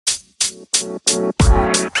Hi.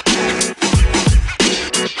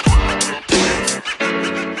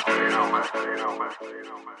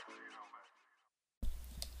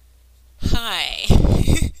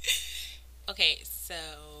 Okay,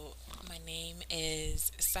 so my name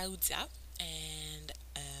is Saudia, and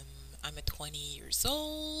I'm a 20 years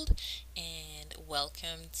old, and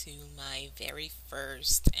welcome to my very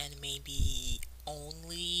first and maybe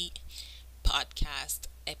only podcast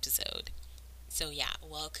episode. So yeah,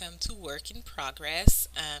 welcome to Work in Progress.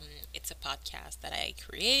 It's a podcast that I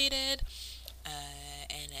created,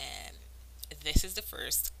 and this is the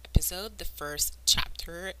first episode, the first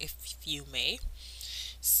chapter, if you may.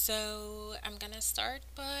 So, I'm gonna start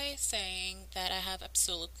by saying that I have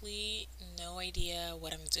absolutely no idea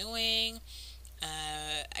what I'm doing.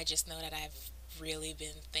 I just know that I've really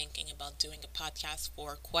been thinking about doing a podcast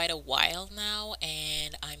for quite a while now,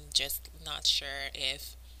 and I'm just not sure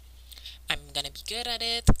if I'm gonna be good at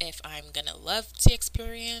it, if I'm gonna love the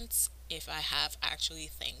experience, if I have actually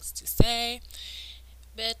things to say.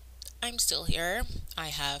 But I'm still here. I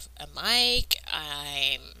have a mic.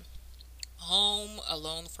 I'm home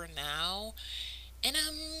alone for now, and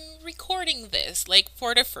I'm recording this like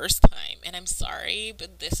for the first time. And I'm sorry,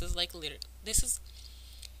 but this is like this is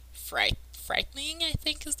frightening, I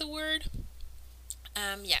think is the word.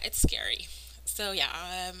 Yeah, it's scary. So yeah,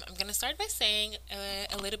 I'm gonna start by saying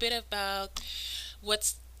a little bit about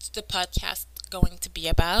what's the podcast going to be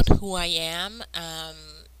about, who I am,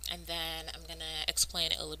 and then I'm gonna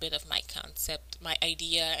explain a little bit of my concept, my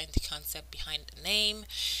idea, and the concept behind the name.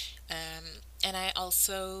 And I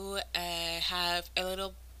also have a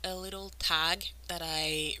little tag that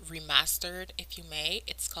I remastered, if you may.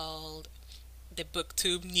 It's called the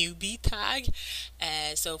Booktube Newbie tag.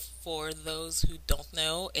 So for those who don't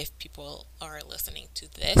know, if people are listening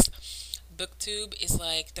to this, Booktube is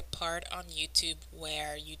like the part on YouTube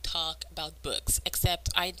where you talk about books. Except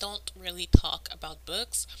I don't really talk about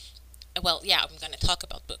books. Well, yeah, I'm gonna talk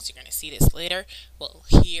about books. You're gonna see this later. Well,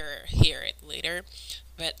 hear it later.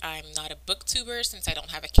 But I'm not a booktuber since I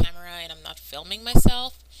don't have a camera and I'm not filming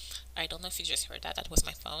myself. I don't know if you just heard that. That was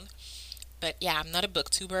my phone. But yeah, I'm not a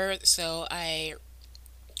booktuber, so I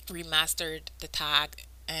remastered the tag.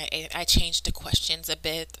 I changed the questions a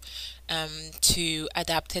bit to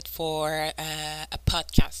adapt it for a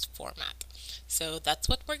podcast format. So that's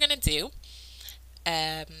what we're gonna do.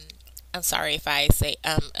 Um, I'm sorry if I say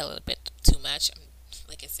a little bit too much.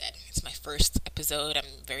 Like I said, it's my first episode.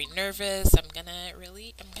 I'm very nervous. I'm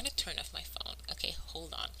gonna turn off my phone. Okay,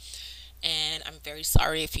 hold on. And I'm very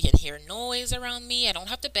sorry if you can hear noise around me. I don't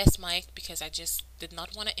have the best mic because I just did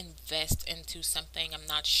not want to invest into something I'm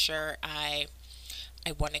not sure I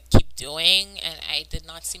want to keep doing, and I did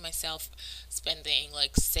not see myself spending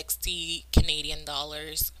like 60 Canadian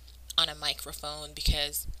dollars on a microphone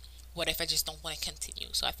because what if I just don't want to continue?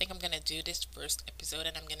 So I think I'm gonna do this first episode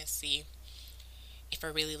and I'm gonna see if I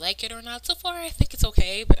really like it or not. So far, I think it's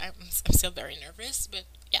okay, but I'm still very nervous. But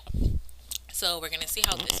yeah, so we're gonna see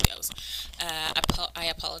how this goes. I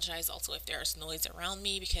apologize also if there's noise around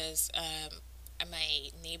me because my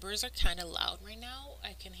neighbors are kind of loud right now.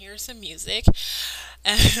 I can hear some music.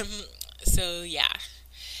 Um, so yeah.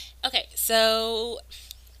 Okay, so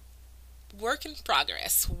work in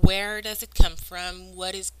progress. Where does it come from?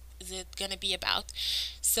 What is it gonna be about?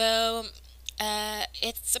 So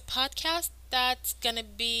it's a podcast that's gonna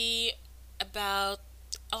be about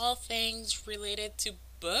all things related to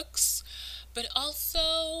books, but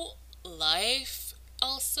also life,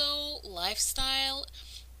 also lifestyle.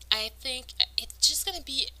 I think it's just gonna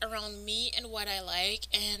be around me and what I like.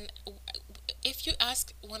 And if you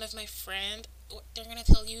ask one of my friends, they're gonna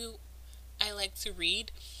tell you I like to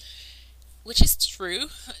read, which is true.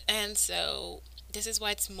 And so this is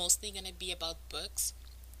why it's mostly gonna be about books,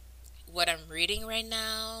 what I'm reading right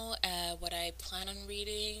now, what I plan on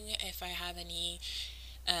reading, if I have any,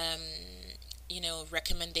 um,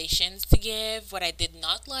 recommendations to give, what I did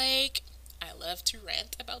not like. I love to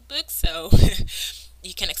rant about books, so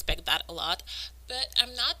you can expect that a lot. But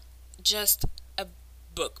I'm not just a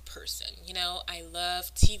book person. I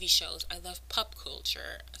love TV shows. I love pop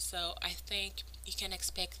culture. So I think you can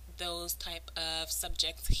expect those type of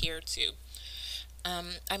subjects here too.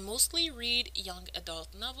 I mostly read young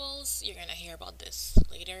adult novels. You're gonna hear about this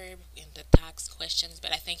later in the tax questions,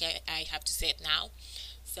 but I think I have to say it now.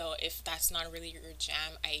 So if that's not really your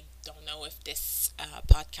jam, I don't know if this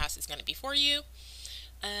podcast is gonna be for you.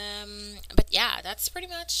 But yeah, that's pretty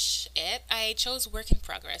much it. I chose work in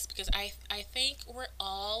progress because I think we're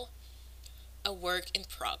all a work in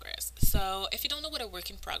progress. So if you don't know what a work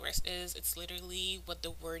in progress is, it's literally what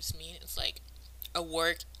the words mean. It's like a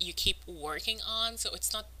work you keep working on, so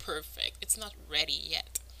it's not perfect, it's not ready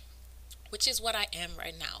yet, which is what I am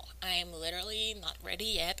right now. I'm literally not ready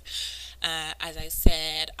yet. As I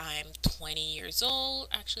said, I'm 20 years old.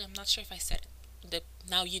 Actually, I'm not sure if I said it.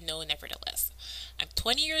 Now you know, nevertheless. I'm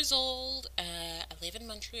 20 years old. I live in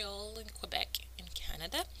Montreal, in Quebec, in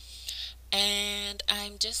Canada. And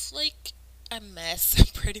I'm just like a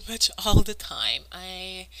mess pretty much all the time.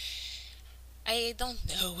 I don't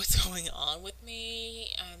know what's going on with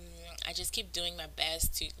me. I just keep doing my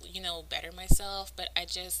best to, better myself, but I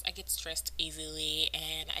get stressed easily,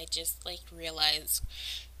 and I just like realize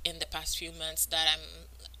in the past few months that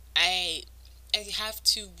I I have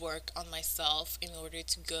to work on myself in order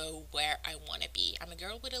to go where I want to be. I'm a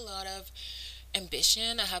girl with a lot of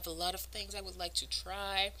ambition. I have a lot of things I would like to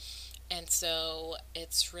try. And so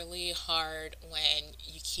it's really hard when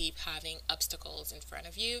you keep having obstacles in front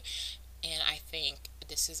of you. And I think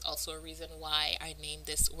this is also a reason why I named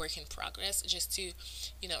this work in progress, just to,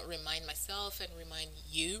 remind myself and remind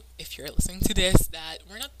you, if you're listening to this, that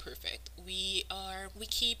we're not perfect. We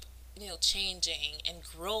keep, changing and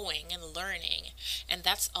growing and learning. And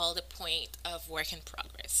that's all the point of work in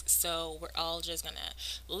progress. So we're all just gonna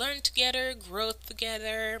learn together, grow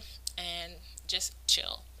together, and just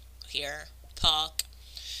chill here, talk.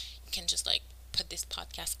 You can just like put this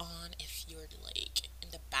podcast on if you're like in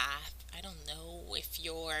the bath. I don't know, if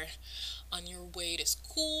you're on your way to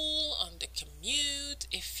school, on the commute,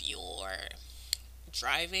 if you're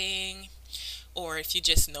driving, or if you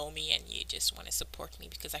just know me and you just want to support me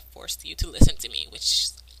because I forced you to listen to me,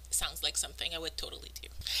 which sounds like something I would totally do.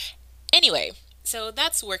 Anyway, so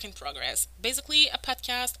that's work in progress. Basically, a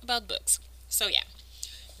podcast about books. So yeah,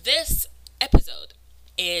 this episode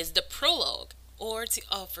is the prologue or the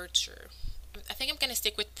overture. I think I'm gonna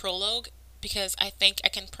stick with prologue because I think I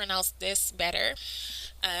can pronounce this better.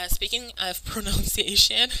 Speaking of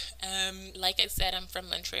pronunciation, like I said, I'm from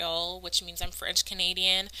Montreal, which means I'm French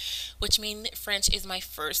Canadian, which means French is my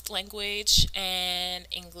first language, and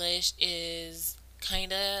English is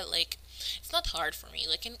kind of like, it's not hard for me.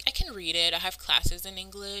 Like, I can read it, I have classes in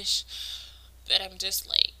English, but I'm just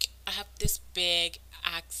like, I have this big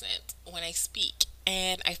accent when I speak,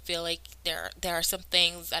 and I feel like there are some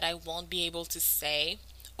things that I won't be able to say,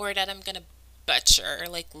 or that I'm gonna butcher.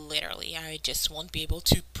 Like, literally, I just won't be able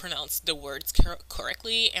to pronounce the words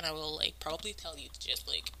correctly, and I will like probably tell you to just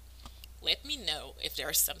like let me know if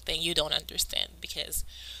there's something you don't understand, because,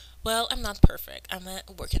 well, I'm not perfect. I'm a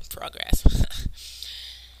work in progress.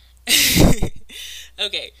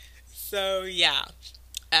 Okay, so yeah,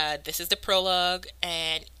 this is the prologue,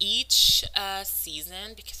 and each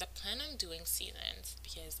season, because I plan on doing seasons,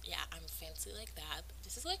 because yeah, I'm fancy like that.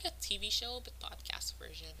 This is like a TV show but podcast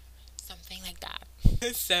version, something like that.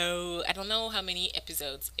 So I don't know how many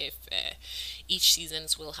episodes if each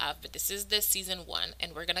seasons will have, but this is the season one,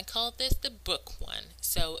 and we're gonna call this the book one.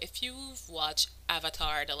 So if you've watched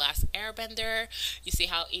Avatar: The Last Airbender, you see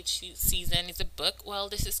how each season is a book. Well,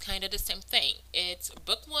 this is kind of the same thing. It's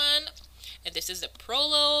book one, and this is the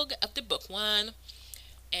prologue of the book one.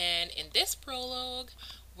 And in this prologue,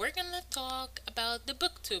 we're gonna talk about the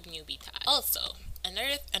Booktube newbie tag. Also,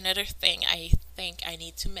 another thing I think I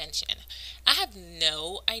need to mention. I have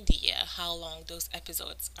no idea how long those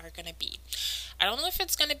episodes are gonna be. I don't know if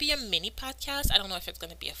it's gonna be a mini podcast. I don't know if it's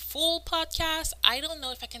gonna be a full podcast. I don't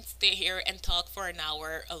know if I can stay here and talk for an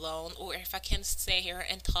hour alone, or if I can stay here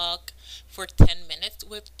and talk for 10 minutes,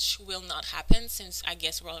 which will not happen since I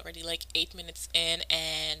guess we're already like 8 minutes in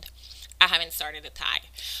and I haven't started a tag.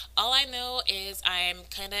 All I know is I'm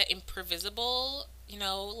kind of improvisable,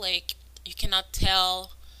 like you cannot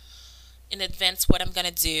tell in advance what I'm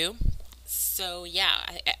gonna do. So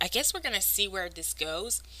yeah, I guess we're gonna see where this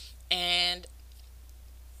goes, and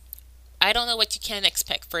I don't know what you can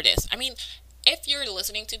expect for this. I mean, if you're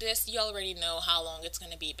listening to this, you already know how long it's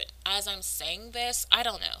gonna be, but as I'm saying this, I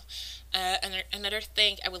don't know. Another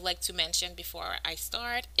thing I would like to mention before I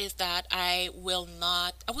start is that I will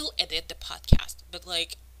edit the podcast, but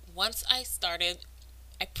like once I started,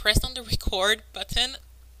 I pressed on the record button,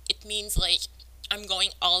 it means like I'm going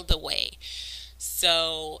all the way.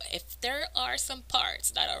 So if there are some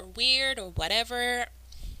parts that are weird or whatever,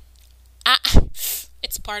 ah,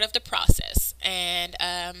 it's part of the process. And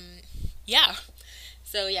yeah.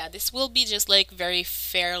 So yeah, this will be just like very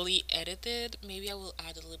fairly edited. Maybe I will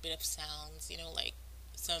add a little bit of sounds, like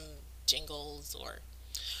some jingles or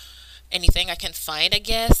anything I can find, I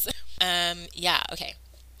guess. Yeah, okay.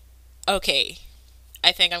 Okay.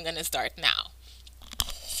 I think I'm gonna start now.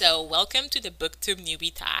 So, welcome to the Booktube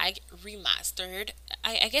newbie tag remastered.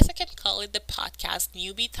 I guess I can call it the podcast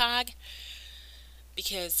newbie tag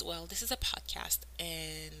because, well, this is a podcast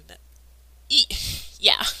and e-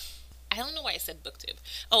 yeah. I don't know why I said booktube.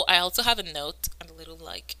 Oh, I also have a note, a little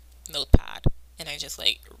like notepad, and I just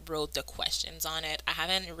like wrote the questions on it. I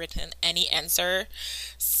haven't written any answer,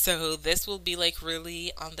 so this will be like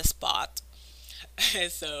really on the spot.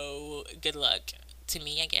 So good luck to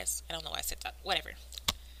me, I guess. I don't know why I said that. Whatever.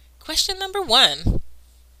 Question number one: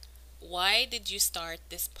 why did you start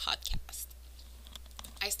this podcast?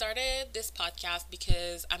 I started this podcast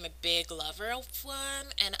because I'm a big lover of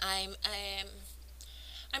one, and I'm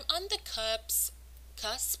on the cusp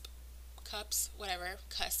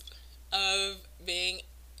of being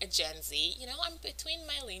a Gen Z. You know, I'm between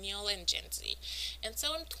millennial and Gen Z. And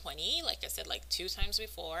so I'm 20, like I said, like two times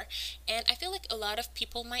before. And I feel like a lot of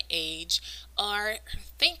people my age are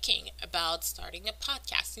thinking about starting a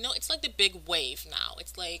podcast. You know, it's like the big wave now.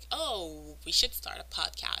 It's like, oh, we should start a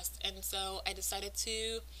podcast. And so I decided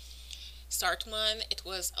to start one. It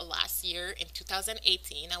was last year in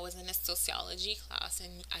 2018. I was in a sociology class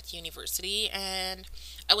at university, and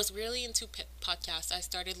I was really into podcasts. I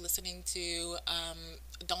started listening to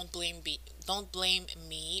Don't Blame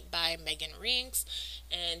Me by Megan Rinks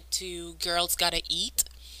and to Girls Gotta Eat.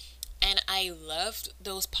 And I loved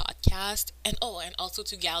those podcasts. And oh, and also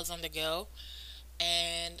to Gals on the Go.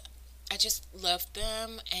 And I just loved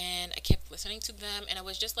them, and I kept listening to them, and I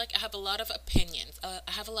was just like, I have a lot of opinions. I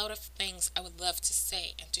have a lot of things I would love to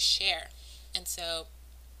say and to share. And so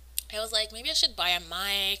I was like, maybe I should buy a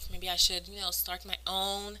mic. Maybe I should, start my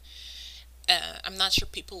own. I'm not sure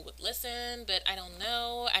people would listen, but I don't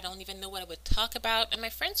know. I don't even know what I would talk about. And my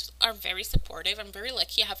friends are very supportive. I'm very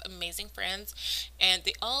lucky. I have amazing friends, and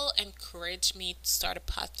they all encourage me to start a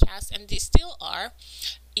podcast, and they still are,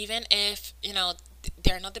 even if,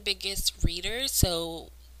 they're not the biggest readers,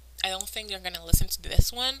 so I don't think they're going to listen to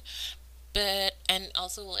this one. But, and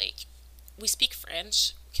also, like, we speak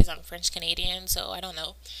French, because I'm French Canadian, so I don't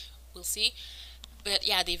know. We'll see. But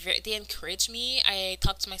yeah, they encourage me. I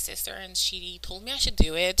talked to my sister, and she told me I should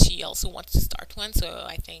do it. She also wants to start one, so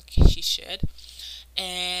I think she should.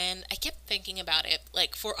 And I kept thinking about it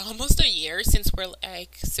like for almost a year, since we're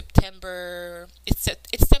like September. It's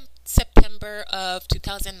September of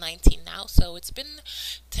 2019 now, so it's been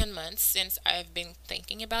 10 months since I've been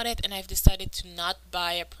thinking about it, and I've decided to not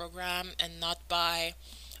buy a program and not buy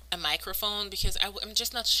a microphone because I'm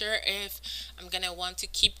just not sure if I'm gonna want to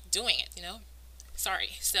keep doing it.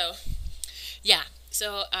 Sorry. So yeah,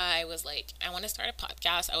 so I was like, I want to start a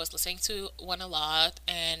podcast. I was listening to one a lot,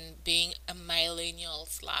 and being a millennial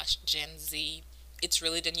slash Gen Z, it's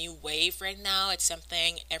really the new wave right now. It's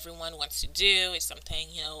something everyone wants to do. It's something,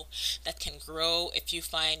 that can grow if you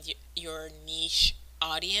find your niche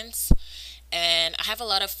audience. And I have a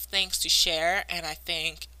lot of things to share, and I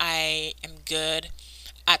think I am good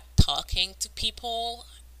at talking to people.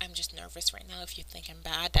 I'm just nervous right now. If you think I'm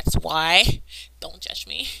bad, that's why. Don't judge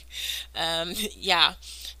me. Yeah.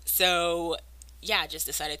 So, yeah, I just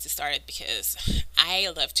decided to start it because I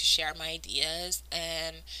love to share my ideas.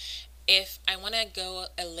 And if I want to go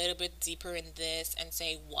a little bit deeper in this and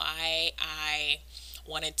say why I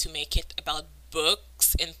wanted to make it about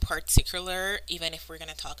books in particular, even if we're going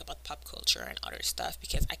to talk about pop culture and other stuff,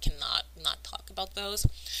 because I cannot not talk about those.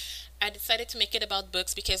 I decided to make it about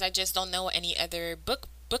books because I just don't know any other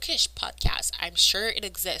bookish podcast. I'm sure it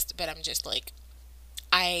exists, but I'm just like,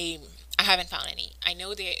 I haven't found any. I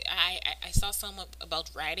know I saw some about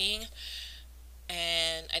writing,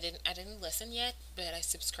 and I didn't listen yet, but I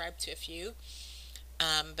subscribed to a few.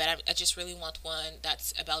 But I just really want one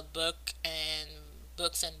that's about books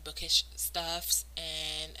and bookish stuffs,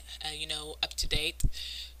 and up to date.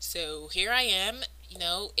 So here I am.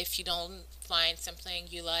 If you don't find something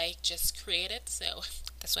you like, just create it. So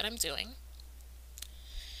that's what I'm doing.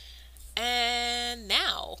 And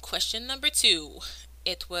now, question number two.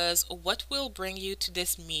 It was, what will bring you to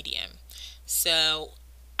this medium? So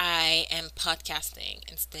I am podcasting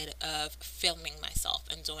instead of filming myself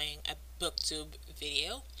and doing a booktube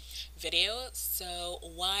video. So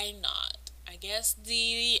why not? I guess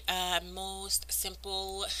the most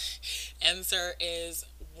simple answer is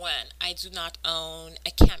one. I do not own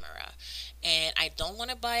a camera, and I don't want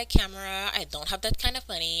to buy a camera. I don't have that kind of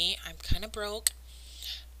money. I'm kind of broke.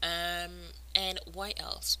 And why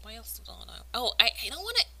else? Why else do I know? Oh, I don't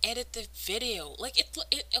want to edit the video. Like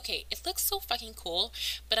okay, it looks so fucking cool,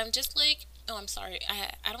 but I'm just like, oh, I'm sorry.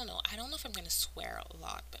 I don't know. I don't know if I'm gonna swear a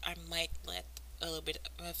lot, but I might let a little bit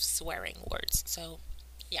of swearing words. So,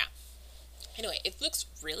 yeah. Anyway, it looks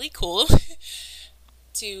really cool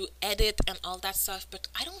to edit and all that stuff, but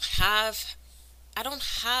I don't have an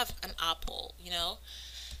Apple.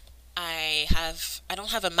 I don't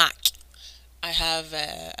have a Mac. I have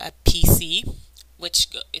a PC,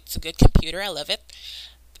 it's a good computer. I love it,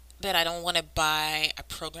 but I don't want to buy a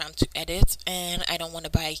program to edit, and I don't want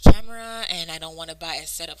to buy a camera, and I don't want to buy a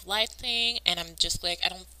set of lighting, and I'm just like I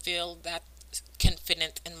don't feel that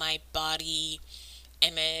confident in my body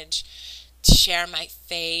image to share my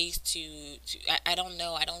face I don't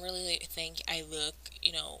know, I don't really think I look,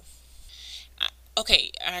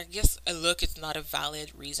 okay, I guess a look is not a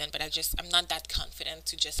valid reason, but I'm not that confident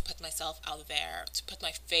to just put myself out there, to put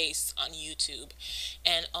my face on YouTube.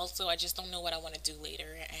 And also, I just don't know what I want to do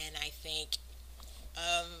later. And I think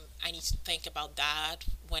I need to think about that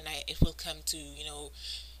when it will come to,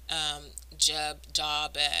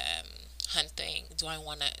 job hunting. Do I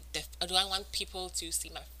want people to see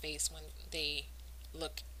my face when they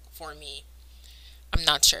look for me? I'm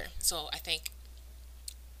not sure. So I think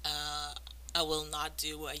uh, I will not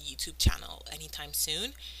do a YouTube channel anytime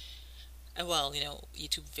soon. Well,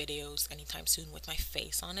 YouTube videos anytime soon with my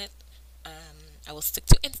face on it. I will stick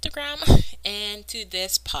to Instagram and to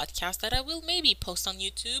this podcast that I will maybe post on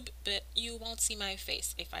YouTube, but you won't see my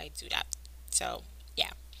face if I do that. So,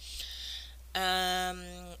 yeah. Um,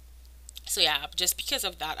 so yeah, just because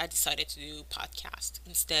of that, I decided to do podcast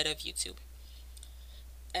instead of YouTube.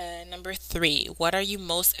 Number three, what are you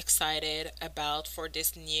most excited about for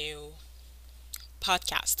this new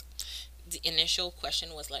podcast? The initial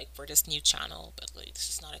question was like for this new channel, but like this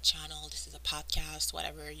is not a channel, this is a podcast,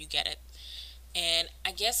 whatever, you get it. And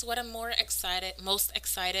I guess what I'm most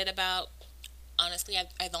excited about, honestly,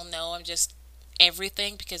 I don't know. I'm just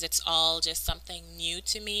everything because it's all just something new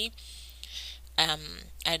to me.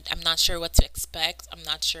 I'm not sure what to expect. I'm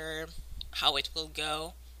not sure how it will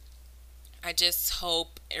go. I just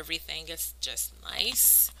hope everything is just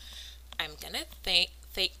nice. I'm gonna take.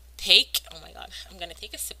 Oh my god, I'm gonna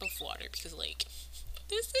take a sip of water because like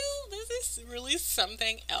this is really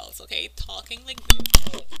something else. Okay, talking like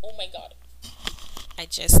this. Oh my god, I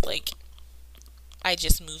just like I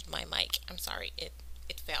just moved my mic. I'm sorry, it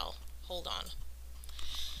fell. Hold on.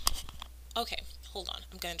 Okay, hold on.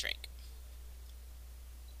 I'm gonna drink.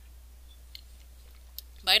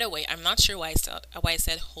 By the way, I'm not sure why I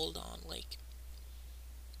said hold on. Like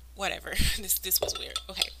whatever. This was weird.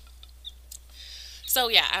 Okay. So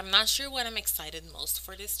yeah, I'm not sure what I'm excited most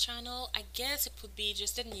for this channel. I guess it would be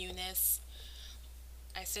just the newness.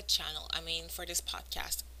 I said channel. I mean for this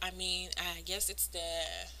podcast. I mean I guess it's the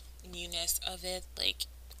newness of it. Like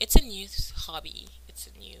it's a new hobby. It's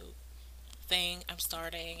a new thing I'm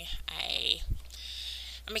starting.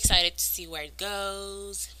 I'm excited to see where it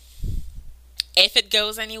goes. If it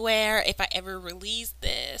goes anywhere, if I ever release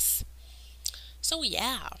this. So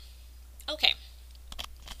yeah. Okay.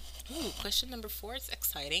 Ooh, question number four is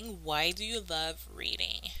exciting. Why do you love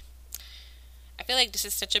reading? I feel like this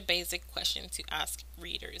is such a basic question to ask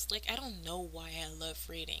readers. Like, I don't know why I love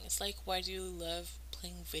reading. It's like, why do you love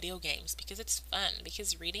playing video games? Because it's fun.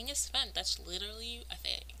 Because reading is fun. That's literally,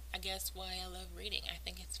 I guess, why I love reading. I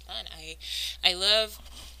think it's fun. I love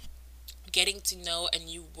getting to know a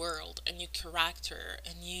new world, a new character,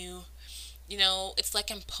 it's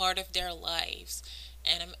like I'm part of their lives.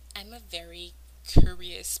 And I'm a very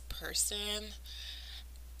curious person,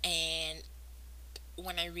 and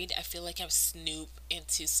when I read, I feel like I'm snoop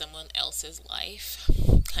into someone else's life,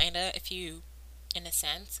 kind of, if you, in a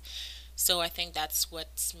sense. So I think that's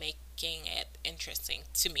what's making it interesting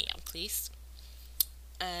to me, at least.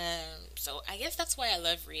 So I guess that's why I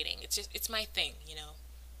love reading. It's my thing.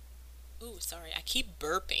 Ooh, sorry, I keep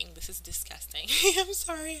burping. This is disgusting. I'm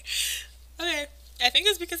sorry. Okay, I think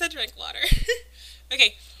it's because I drank water.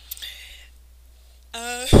 Okay.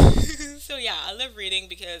 Uh, so yeah, I love reading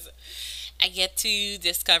because I get to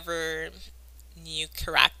discover new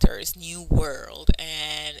characters, new world,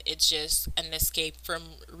 and it's just an escape from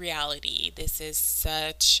reality. This is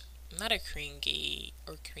such not a cringy.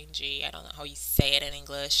 I don't know how you say it in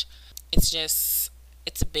English. It's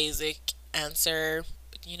a basic answer.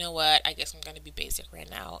 But you know what? I guess I'm gonna be basic right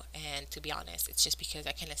now. And to be honest, it's just because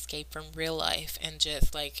I can escape from real life and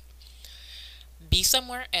just like be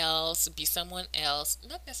somewhere else, be someone else.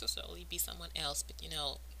 Not necessarily be someone else, but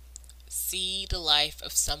see the life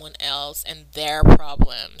of someone else and their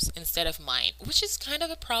problems instead of mine, which is kind of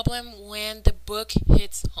a problem when the book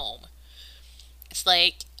hits home. It's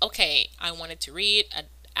like, okay, I wanted to read,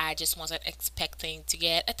 I just wasn't expecting to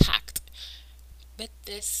get attacked. But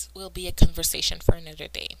this will be a conversation for another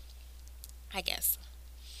day, I guess.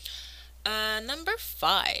 Number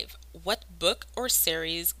five, what book or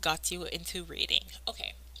series got you into reading?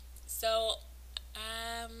 Okay, so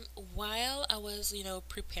while I was,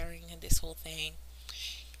 preparing this whole thing,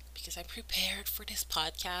 because I prepared for this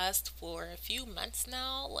podcast for a few months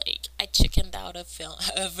now. Like I chickened out of film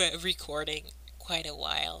of recording quite a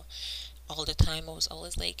while. All the time I was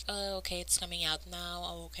always like, oh, okay, it's coming out now.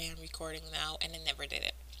 Oh, okay, I'm recording now, and I never did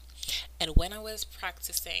it. And when I was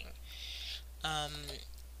practicing, um,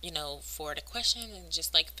 for the question and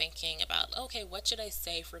just like thinking about, okay, what should I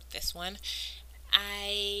say for this one?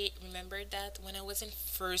 I remembered that when I was in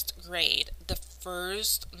first grade, the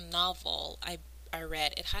first novel I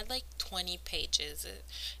read, it had like 20 pages,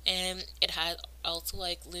 and it had also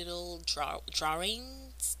like little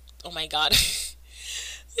drawings. Oh my god.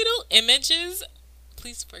 Little images.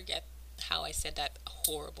 Please forget how I said that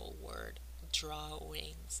horrible word.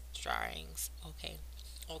 Drawings. Okay.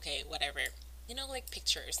 Okay, whatever. Like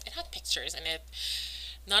pictures. It had pictures in it.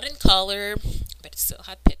 Not in color, but it still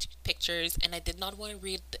had pictures, and I did not want to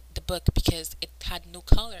read the book because it had no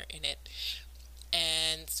color in it.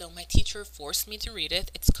 And so my teacher forced me to read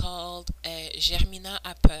it. It's called Germina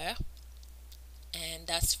a peur, and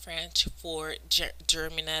that's French for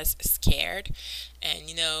Germina's scared.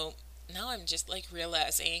 And now I'm just like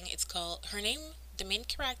realizing it's called her name. The main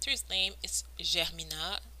character's name is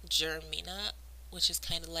Germina, which is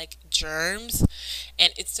kind of like germs,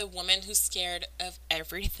 and it's a woman who's scared of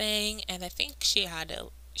everything. And I think she had a.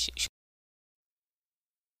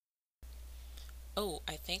 Oh,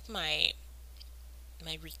 I think my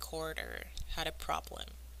recorder had a problem.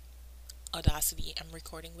 Audacity. I'm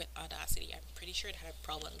recording with Audacity. I'm pretty sure it had a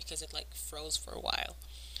problem because it like froze for a while.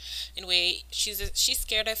 Anyway, she's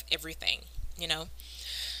scared of everything, you know.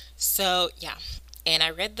 So yeah, and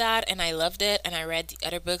I read that and I loved it, and I read the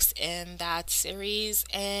other books in that series,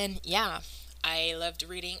 and yeah, I loved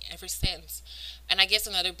reading ever since. And I guess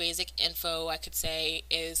another basic info I could say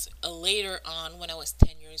is later on when I was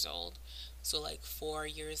 10 years old, so like 4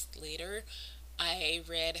 years later, I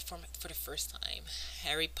read for the first time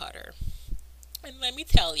Harry Potter. And let me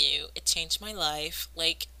tell you, it changed my life.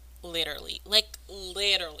 Literally.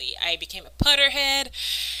 I became a Potterhead.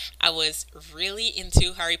 I was really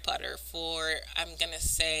into Harry Potter for, I'm gonna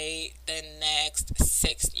say, the next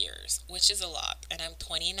 6 years, which is a lot. And I'm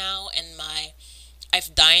 20 now, and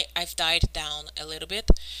I've died down a little bit.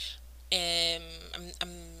 Um,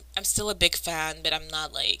 I'm still a big fan, but I'm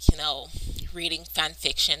not like reading fan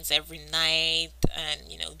fictions every night and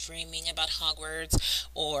dreaming about Hogwarts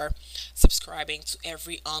or subscribing to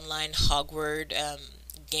every online Hogwarts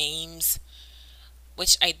games,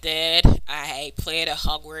 which I did. I played a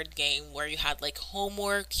Hogwarts game where you had like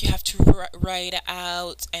homework, you have to write it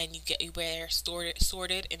out, and you were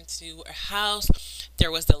sorted into a house.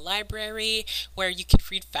 There was the library where you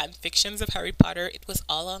could read fan fictions of Harry Potter. It was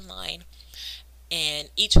all online, and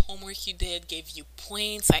each homework you did gave you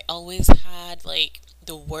points. I always had like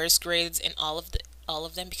the worst grades in all of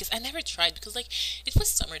them because I never tried, because like it was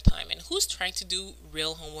summertime, and who's trying to do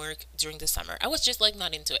real homework during the summer? I was just like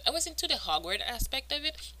not into it. I was into the Hogwarts aspect of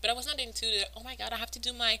it, but I was not into the, oh my god, I have to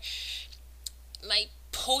do my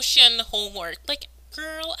potion homework. Like,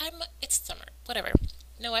 girl, it's summer. Whatever.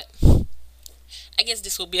 You know what? I guess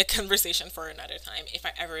this will be a conversation for another time if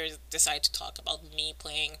I ever decide to talk about me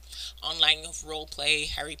playing online role play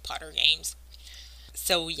Harry Potter games.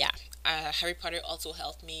 So yeah, Harry Potter also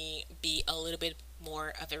helped me be a little bit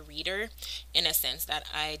more of a reader, in a sense that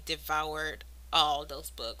I devoured all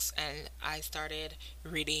those books, and I started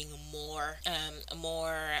reading more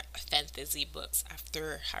fantasy books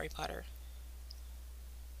after Harry Potter.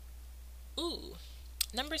 Ooh,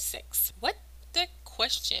 number 6. What the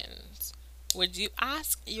questions would you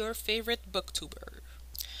ask your favorite booktuber?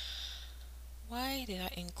 Why did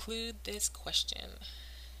I include this question?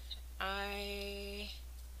 I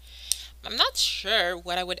I'm not sure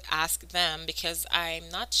what I would ask them because I'm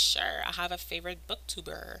not sure I have a favorite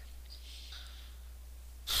booktuber.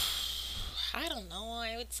 I don't know.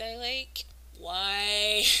 I would say like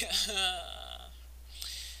why.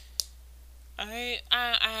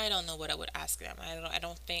 I don't know what I would ask them. I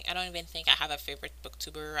don't even think I have a favorite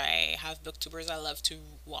booktuber. I have booktubers I love to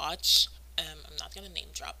watch. I'm not gonna name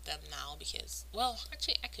drop them now because, well,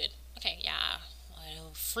 actually I could. Okay, yeah.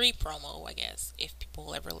 Well, free promo, I guess, if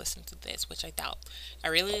people ever listen to this, which I doubt. I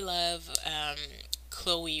really love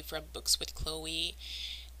Chloe from Books with Chloe,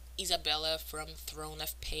 Isabella from Throne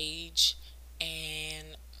of Page,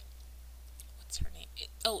 and what's her name?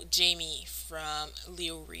 Oh, Jamie from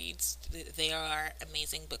Leo Reads. They are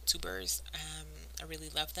amazing booktubers. I really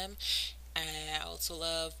love them. I also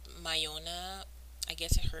love Mayona. I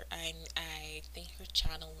guess I think her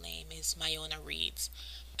channel name is Mayona Reads.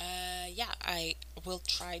 Yeah, I will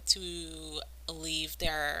try to leave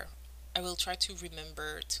their. I will try to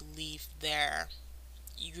remember to leave their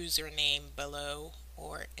username below,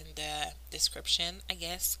 or in the description, I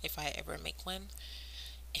guess, if I ever make one,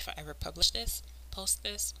 if I ever publish this, post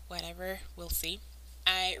this, whatever, we'll see.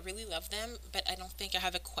 I really love them, but I don't think I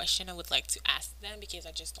have a question I would like to ask them because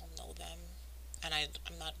I just don't know them, and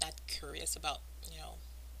I'm not that curious about,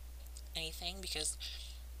 anything because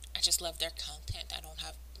I just love their content. I don't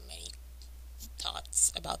have many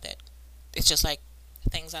thoughts about it. It's just like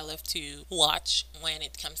things I love to watch when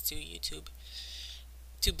it comes to YouTube,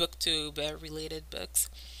 to Booktube related books.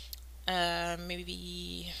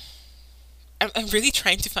 Maybe I'm really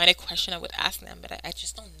trying to find a question I would ask them, but I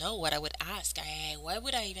just don't know what I would ask. Why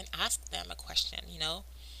would I even ask them a question?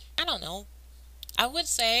 I don't know. I would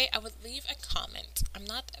say I would leave a comment. I'm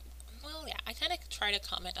not. Well, yeah, I kind of try to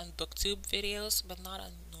comment on Booktube videos, but not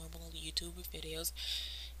on normal YouTube videos.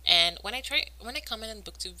 And when I comment on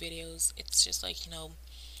Booktube videos, it's just like,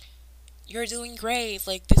 you're doing great.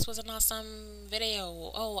 Like, this was an awesome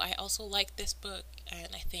video. Oh, I also like this book.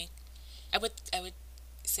 And I think I would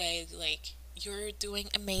say, like, you're doing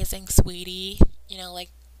amazing, sweetie. Like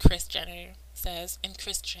Chris Jenner says in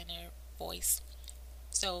Chris Jenner voice.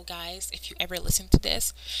 So, guys, if you ever listen to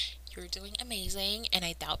this, you're doing amazing, and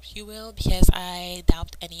I doubt you will because I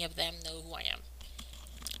doubt any of them know who I am.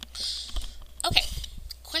 Okay,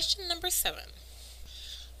 question number 7.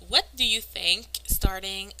 What do you think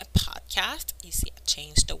starting a podcast, you see I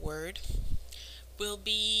changed the word, will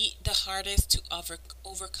be the hardest to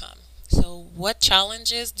overcome? So what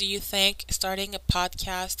challenges do you think starting a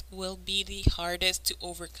podcast will be the hardest to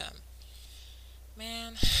overcome?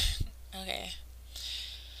 Man, okay.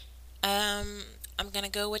 I'm gonna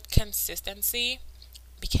go with consistency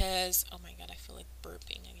because, oh my god, I feel like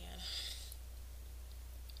burping again.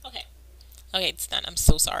 Okay. Okay, it's done. I'm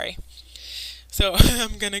so sorry. So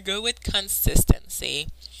I'm gonna go with consistency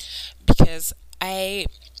because I'm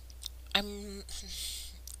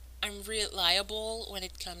I'm reliable when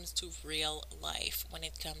it comes to real life, when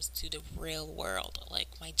it comes to the real world, like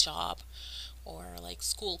my job or like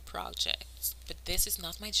school projects. But this is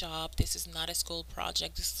not my job. This is not a school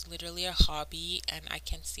project. This is literally a hobby, and I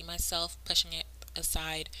can see myself pushing it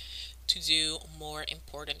aside to do more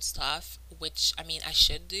important stuff, which I mean I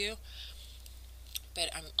should do,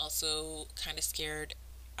 but I'm also kind of scared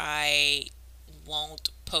I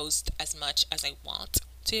won't post as much as I want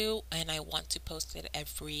to, and I want to post it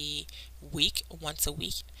every week, once a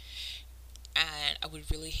week, and I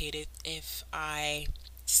would really hate it if I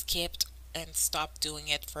skipped and stopped doing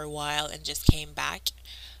it for a while and just came back.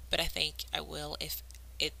 But I think I will if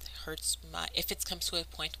it if it comes to a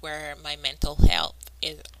point where my mental health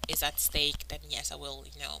is at stake, then yes, I will,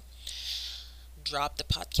 drop the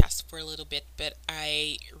podcast for a little bit. But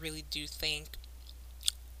I really do think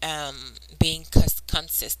being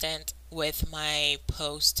consistent with my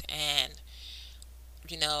post and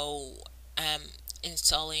you know um,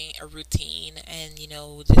 installing a routine and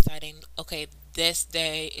deciding, okay, this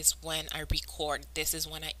day is when I record, this is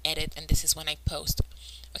when I edit, and this is when I post.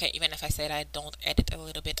 Okay, even if I said I don't edit a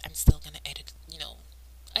little bit, I'm still gonna edit.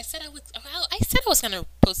 I said I would. Well, I said I was gonna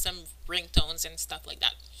post some ringtones and stuff like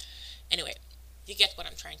that. Anyway, you get what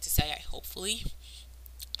I'm trying to say. Hopefully.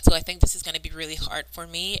 So I think this is going to be really hard for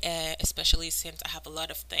me, especially since I have a lot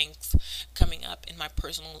of things coming up in my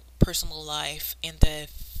personal life in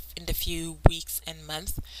the few weeks and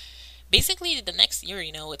months. Basically, the next year,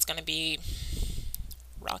 it's going to be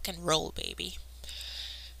rock and roll, baby.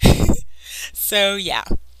 So yeah,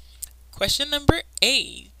 question number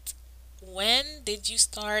 8. When did you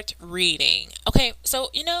start reading? Okay, so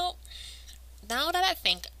now that I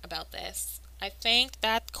think about this, I think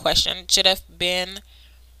that question should have been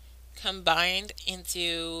combined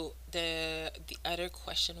into the other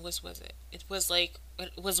question. Was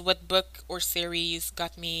what book or series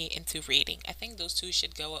got me into reading. I think those two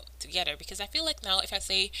should go together because I feel like now if I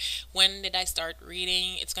say when did I start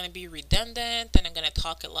reading, it's going to be redundant and I'm going to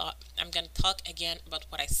talk again about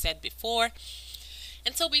what I said before.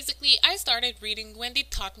 And so basically I started reading when they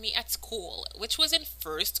taught me at school, which was in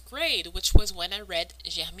first grade, which was when I read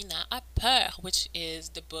Germina a peur, which is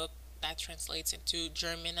the book that translates into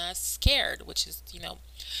Germina scared, which is,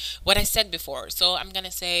 what I said before. So I'm going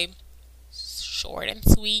to say, short and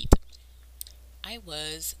sweet, I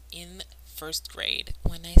was in first grade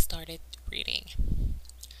when I started reading.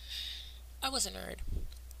 I was a nerd.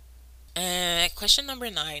 Question number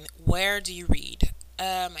 9. Where do you read?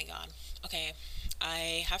 Oh my god. Okay.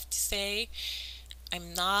 I have to say,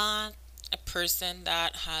 I'm not a person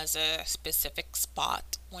that has a specific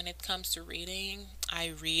spot when it comes to reading.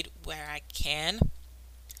 I read where I can,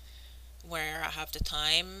 where I have the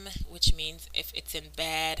time, which means if it's in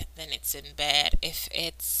bed, then it's in bed. If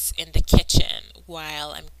it's in the kitchen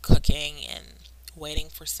while I'm cooking and waiting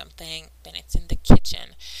for something, then it's in the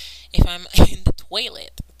kitchen. If I'm in the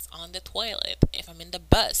toilet, it's on the toilet. If I'm in the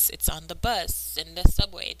bus, it's on the bus. In the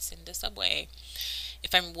subway, it's in the subway.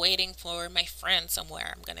 If I'm waiting for my friend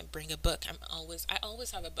somewhere, I'm gonna bring a book. I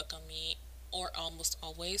always have a book on me, or almost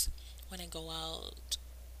always when I go out.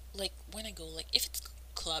 Like when I go, like if it's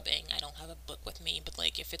clubbing, I don't have a book with me. But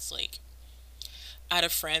like if it's like out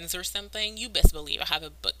of friends or something, you best believe I have a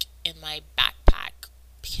book in my backpack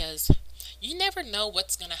because you never know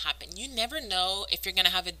what's gonna happen. You never know if you're gonna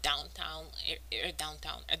have a downtime,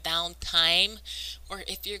 or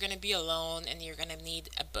if you're gonna be alone and you're gonna need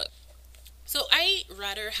a book. So I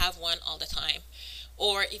rather have one all the time,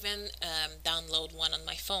 or even download one on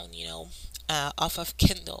my phone. Off of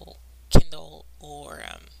Kindle, or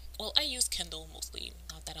well, I use Kindle mostly.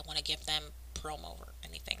 Not that I want to give them promo or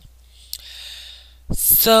anything.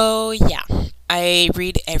 So yeah, I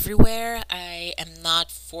read everywhere. I am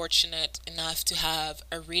not fortunate enough to have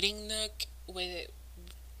a reading nook which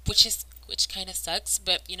kind of sucks.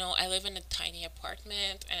 But I live in a tiny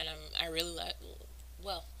apartment, and I really love.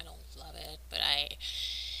 Well, I don't love it, but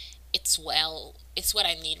it's what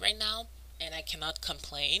I need right now, and I cannot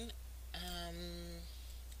complain.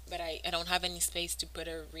 But I don't have any space to put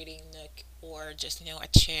a reading nook or just a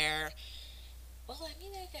chair. Well, I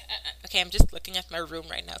mean, okay, I'm just looking at my room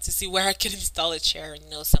right now to see where I could install a chair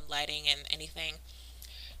and some lighting and anything,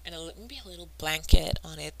 and maybe a little blanket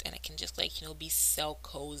on it, and I can just like be so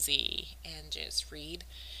cozy and just read.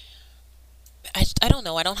 I don't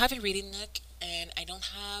know. I don't have a reading nook, and I don't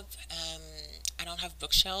have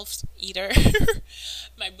bookshelves either.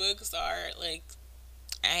 My books are like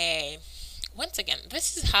I once again,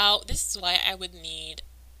 this is why I would need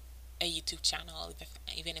a YouTube channel,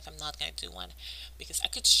 even if I'm not going to do one, because I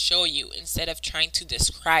could show you instead of trying to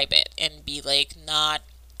describe it and be like not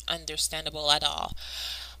understandable at all.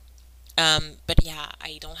 But yeah,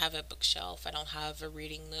 I don't have a bookshelf. I don't have a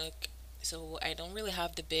reading nook, so I don't really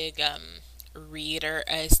have the big reader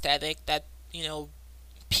aesthetic that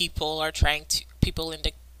people in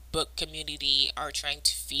the book community are trying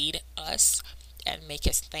to feed us and make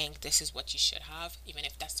us think this is what you should have, even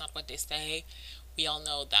if that's not what they say. We all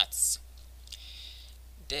know that's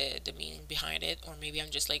the meaning behind it, or maybe I'm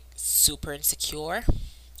just like super insecure.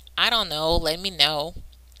 I don't know. Let me know.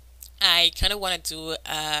 I kind of want to do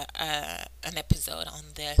an episode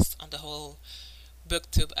on this, on the whole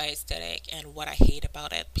booktube aesthetic and what I hate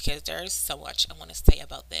about it, because there's so much I want to say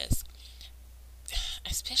about this,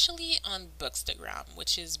 especially on Bookstagram,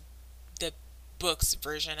 which is the books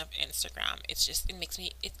version of Instagram.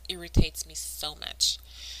 It irritates me so much.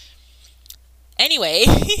 Anyway,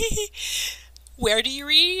 where do you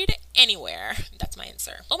read? Anywhere. That's my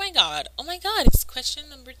answer. Oh my god. Oh my god. It's question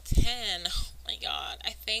number 10. Oh my god.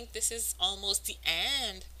 I think this is almost the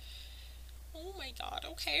end. Oh my god.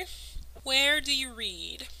 Okay. Where do you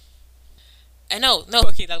read? No, no.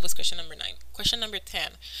 Okay, that was question number 9. Question number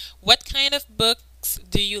 10. What kind of books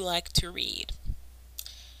do you like to read?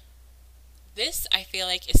 This, I feel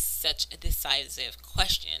like, is such a decisive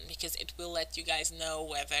question because it will let you guys know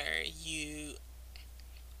whether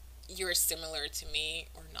you're similar to me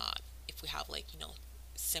or not. If we have like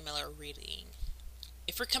similar reading,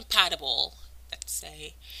 if we're compatible, let's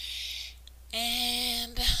say.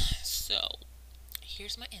 And so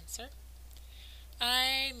here's my answer.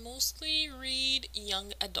 I mostly read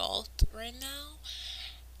young adult right now.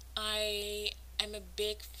 I'm a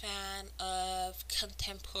big fan of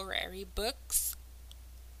contemporary books.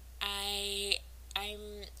 I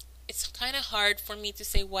I'm It's kind of hard for me to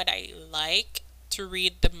say what I like to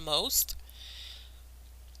read the most.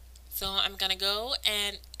 So I'm gonna go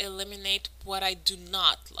and eliminate what I do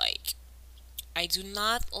not like. I do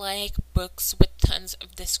not like books with tons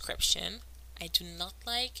of description. I do not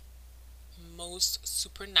like most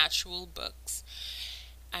supernatural books.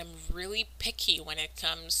 I'm really picky when it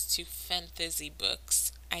comes to fantasy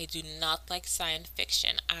books. I do not like science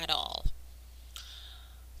fiction at all.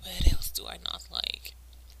 What else do I not like?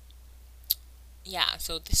 Yeah,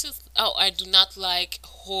 so this is. Oh, I do not like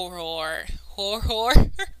horror. Horror?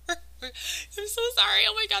 I'm so sorry.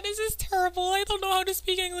 Oh my god, this is terrible. I don't know how to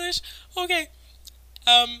speak English. Okay.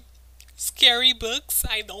 Um, Scary books.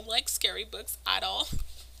 I don't like scary books at all.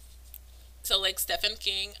 So, like Stephen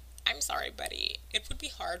King, I'm sorry, buddy. It would be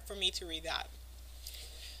hard for me to read that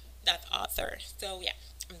author. So yeah,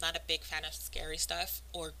 I'm not a big fan of scary stuff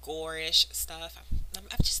or gore-ish stuff. I'm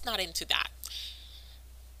just not into that.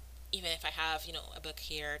 Even if I have, a book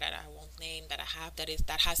here that I won't name that I have that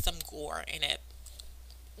has some gore in it.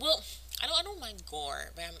 Well, I don't mind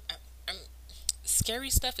gore, but I'm scary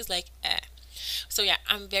stuff is like eh. So yeah,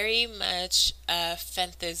 I'm very much a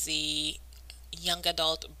fantasy young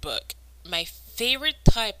adult book. My favorite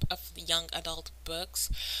type of young adult books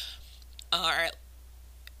are,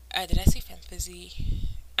 did I say fantasy?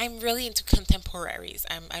 I'm really into contemporaries.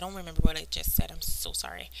 I don't remember what I just said. I'm so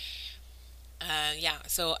sorry. Yeah,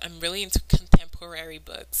 so I'm really into contemporary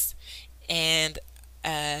books. And,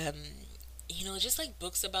 um, just like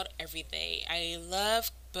books about everyday. I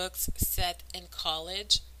love books set in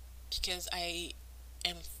college because I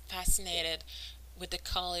am fascinated with the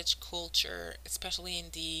college culture, especially in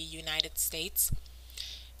the United States,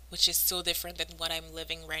 which is so different than what I'm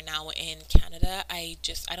living right now in Canada. I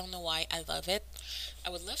don't know why I love it. I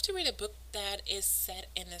would love to read a book that is set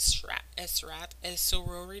in a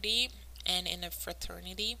sorority, and in a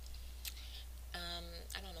fraternity.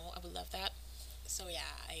 I don't know. I would love that. So yeah,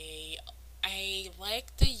 I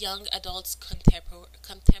like the young adults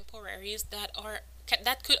contemporaries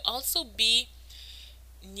that could also be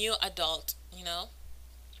new adult.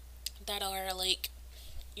 That are like,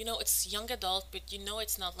 it's young adult, but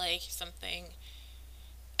it's not like something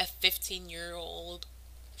a 15-year-old.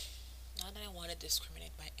 Not that I want to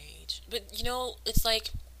discriminate by age, but it's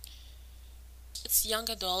like it's young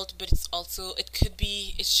adult, but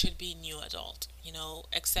it should be new adult.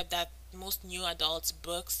 Except that most new adults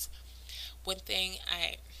books. One thing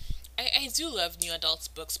I do love new adults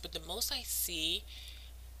books, but the most I see,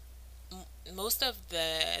 most of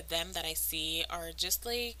them that I see are just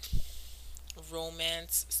like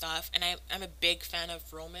romance stuff, and I'm a big fan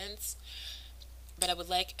of romance, but I would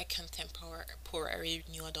like a contemporary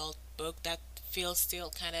new adult book that feels still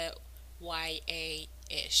kind of YA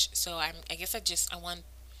ish. So I guess I want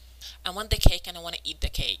the cake and I want to eat the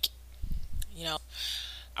cake. You know,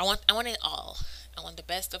 I want it all. I want the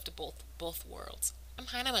best of the both worlds. I'm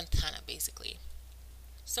Hannah Montana basically.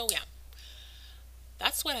 So yeah,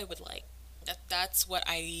 that's what I would like. That's what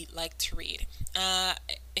I like to read.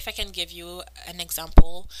 If I can give you an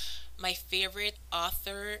example, my favorite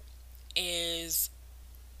author is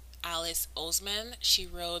Alice Oseman. She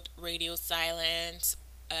wrote Radio Silence,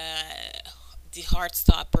 The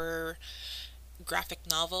Heartstopper, graphic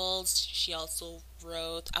novels. She also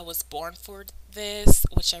wrote I Was Born for This,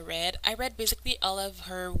 which I read. I read basically all of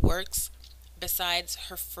her works besides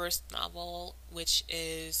her first novel, which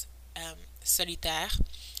is Solitaire.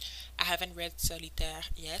 I haven't read Solitaire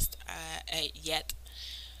yet.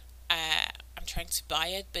 I'm trying to buy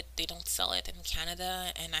it, but they don't sell it in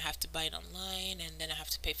Canada, and I have to buy it online, and then I have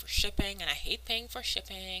to pay for shipping, and I hate paying for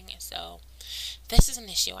shipping. So this is an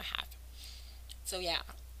issue I have. So yeah,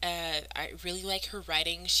 I really like her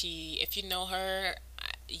writing. If you know her,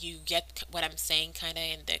 you get what I'm saying, kind of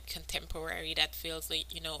in the contemporary that feels like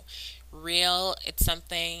real. It's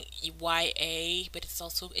something YA, but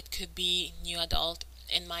it could be new adult,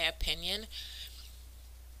 in my opinion.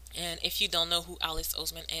 And if you don't know who Alice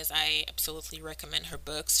Oseman is, I absolutely recommend her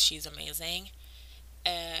books. She's amazing.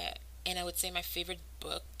 Uh, and I would say my favorite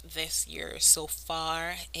book this year so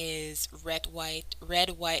far is Red, White,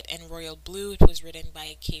 and Royal Blue. It was written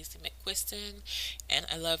by Casey McQuiston, and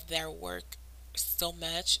I love their work so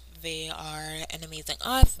much. They are an amazing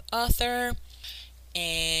author,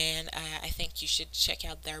 and I think you should check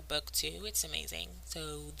out their book too. It's amazing.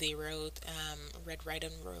 So they wrote Red, White,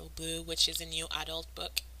 and Royal Blue, which is a new adult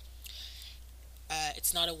book.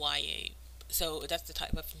 It's not a YA, so that's the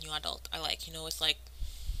type of new adult I like. It's like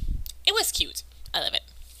it was cute. I love it.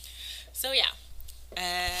 So yeah,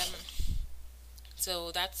 um,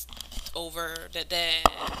 so that's over.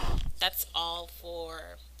 That's all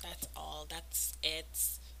for. That's all. That's it.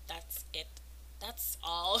 That's it. That's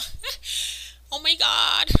all. Oh my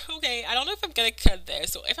god. Okay, I don't know if I'm gonna cut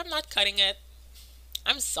this. So if I'm not cutting it,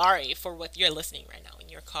 I'm sorry for what you're listening right now in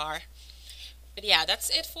your car. But yeah, that's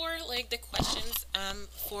it for like the questions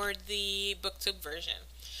for the booktube version.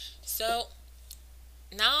 So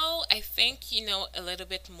now I think you know a little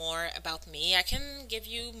bit more about me. I can give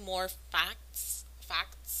you more facts,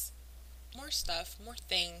 more stuff, more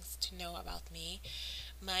things to know about me.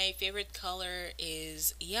 My favorite color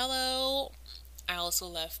is yellow. I also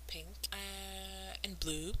love pink and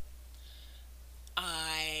blue.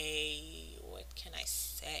 What can I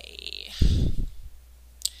say?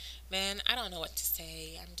 Man, I don't know what to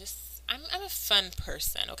say. I'm a fun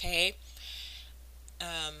person, okay?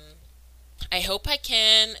 Um, I hope I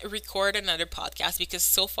can record another podcast because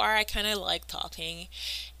so far I kind of like talking,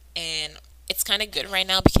 and it's kind of good right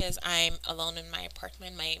now because I'm alone in my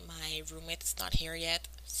apartment. My roommate is not here yet,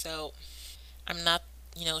 so I'm not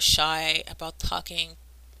shy about talking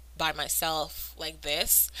by myself like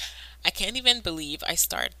this. I can't even believe I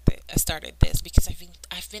started this because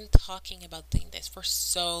I've been talking about doing this for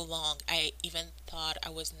so long. I even thought I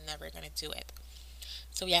was never gonna do it.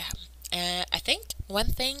 So yeah, I think one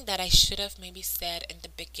thing that I should have maybe said in the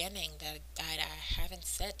beginning that I haven't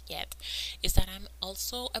said yet is that I'm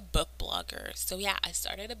also a book blogger. So yeah, I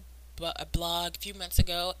started a blog a few months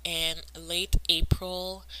ago in late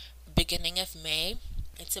April, beginning of May.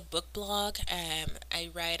 It's a book blog. I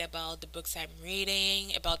write about the books I'm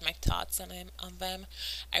reading, about my thoughts on them.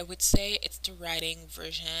 I would say it's the writing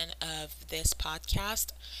version of this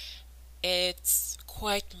podcast. It's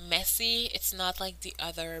quite messy. It's not like the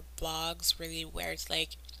other blogs really where it's like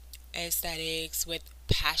aesthetics with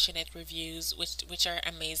passionate reviews which are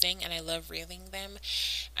amazing and I love reading them.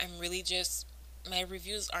 I'm really just my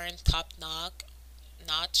reviews aren't top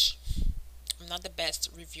notch. I'm not the best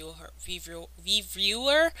reviewer,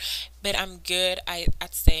 but I'm good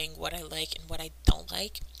at saying what I like and what I don't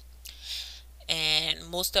like. And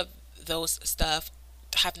most of those stuff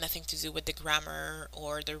have nothing to do with the grammar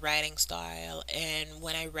or the writing style. And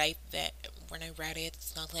when I write it,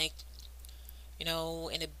 it's not like in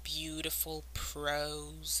a beautiful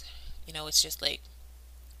prose.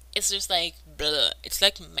 It's just like blah. It's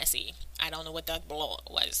like messy. I don't know what that blah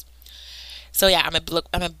was. So yeah, I'm a book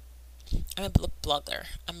blogger.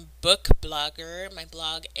 I'm a book blogger. My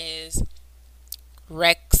blog is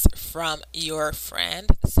Rex from Your Friend.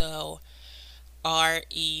 So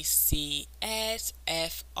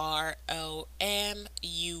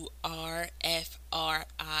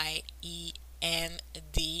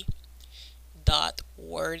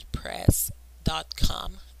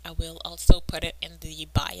I will also put it in the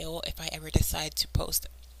bio if I ever decide to post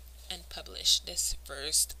and publish this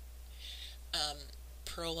first um,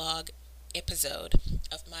 prologue episode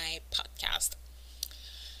of my podcast.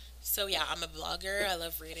 So yeah, I'm a blogger. I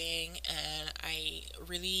love reading, and I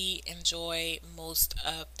really enjoy most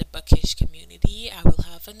of the bookish community. I will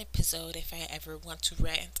have an episode if I ever want to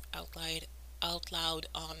rant out loud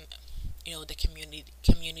on the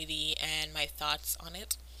community and my thoughts on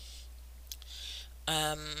it.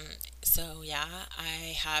 Um, so yeah,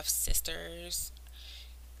 I have sisters.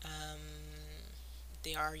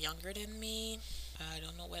 They are younger than me. I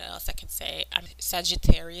don't know what else I can say. I'm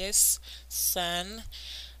Sagittarius sun.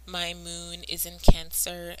 My moon is in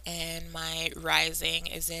Cancer and my rising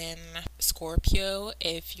is in Scorpio.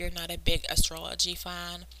 If you're not a big astrology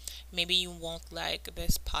fan, maybe you won't like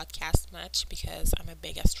this podcast much because I'm a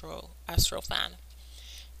big astro fan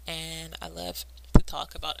and I love to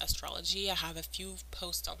talk about astrology. I have a few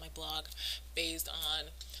posts on my blog based on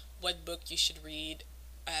what book you should read,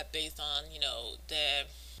 based on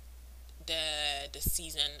the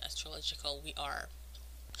season astrological we are.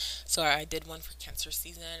 So I did one for Cancer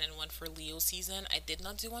season and one for Leo season. I did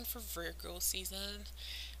not do one for Virgo season,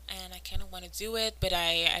 and I kind of want to do it, but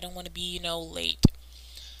I don't want to be late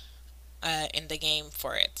in the game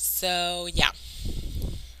for it. So yeah,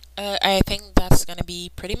 I think that's gonna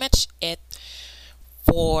be pretty much it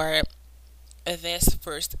for this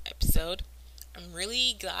first episode. I'm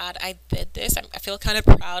really glad I did this. I feel kind of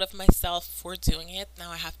proud of myself for doing it.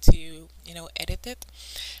 Now I have to, edit it.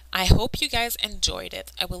 I hope you guys enjoyed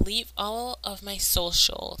it. I will leave all of my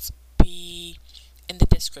socials be in the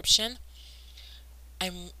description.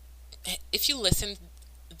 I'm If you listen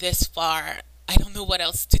this far, I don't know what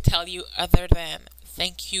else to tell you other than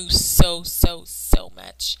thank you so so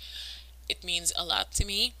much. It means a lot to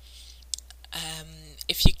me.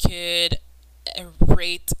 If you could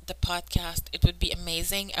rate the podcast, it would be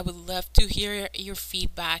amazing. I would love to hear your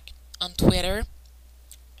feedback on Twitter.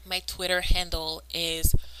 My Twitter handle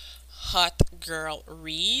is Hot Girl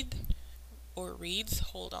Read or Reads.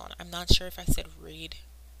 Hold on, I'm not sure if I said read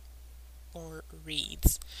or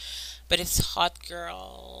reads, but it's Hot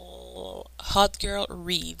Girl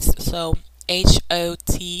Reads. So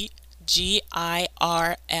HOTGIRLREADS.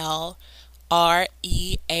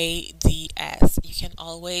 You can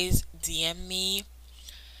always DM me,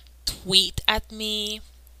 tweet at me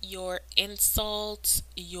your insults,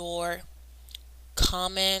 your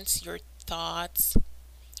comments, your thoughts,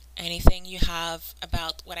 anything you have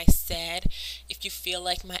about what I said. If you feel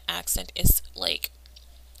like my accent is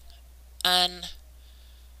un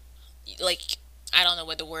like I don't know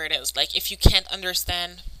what the word is. Like if you can't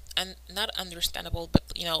understand and not understandable, but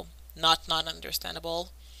not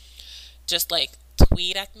understandable, just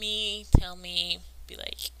tweet at me, tell me, be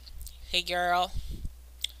like, "Hey girl,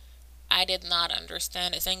 I did not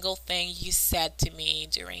understand a single thing you said to me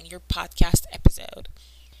during your podcast episode."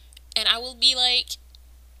 And I will be like,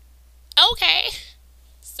 "Okay."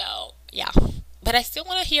 So, yeah. But I still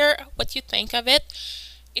want to hear what you think of it.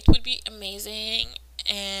 It would be amazing.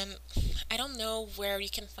 And I don't know where you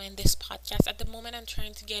can find this podcast. At the moment, I'm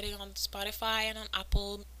trying to get it on Spotify and on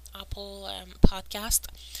Apple podcast,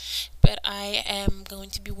 but I am going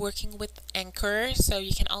to be working with Anchor, so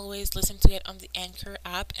you can always listen to it on the Anchor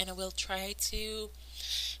app, and I will try to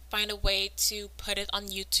find a way to put it on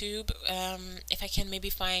YouTube. If I can maybe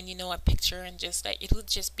find, a picture and just like it would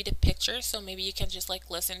just be the picture, so maybe you can just like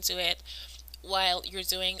listen to it while you're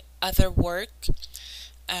doing other work.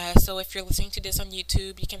 So if you're listening to this on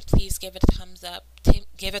YouTube, you can please give it a thumbs up.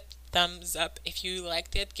 Give it thumbs up if you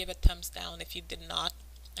liked it. Give it thumbs down if you did not.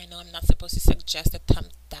 I know I'm not supposed to suggest a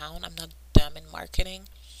thumbs down. I'm not dumb in marketing.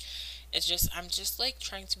 I'm just like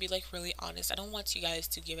trying to be like really honest. I don't want you guys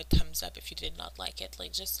to give a thumbs up if you did not like it.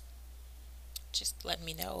 Like just let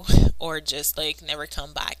me know, or just like never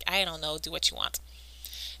come back. I don't know. Do what you want.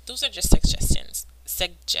 Those are just suggestions.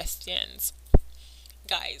 Suggestions.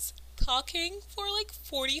 Guys, talking for like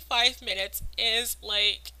 45 minutes is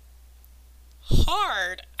like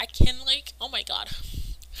hard. I can like, oh my god.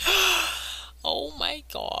 Oh my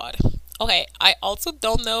god. Okay, I also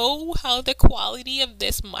don't know how the quality of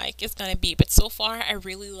this mic is gonna be, but so far I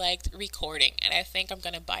really liked recording, and I think I'm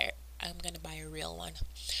gonna buy a real one.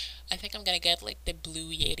 I think I'm gonna get like the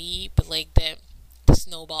Blue Yeti, but like the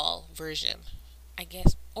snowball version, I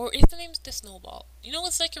guess. Or is the name the snowball?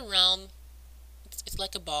 It's like a round. It's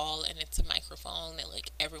like a ball, and it's a microphone, and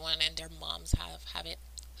like everyone and their moms have it,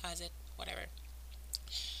 has it, whatever.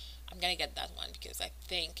 I'm gonna get that one because I'm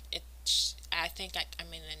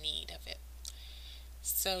in the need of it.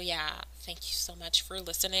 So yeah, thank you so much for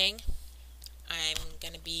listening. I'm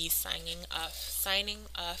gonna be signing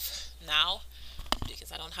off now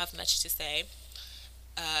because I don't have much to say.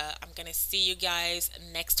 I'm gonna see you guys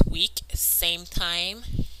next week, same time,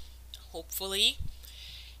 hopefully.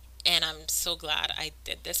 And I'm so glad I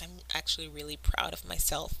did this. I'm actually really proud of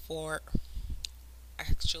myself for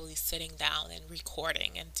actually sitting down and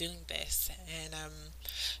recording and doing this. And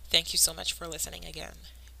thank you so much for listening again.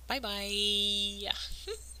 Bye bye.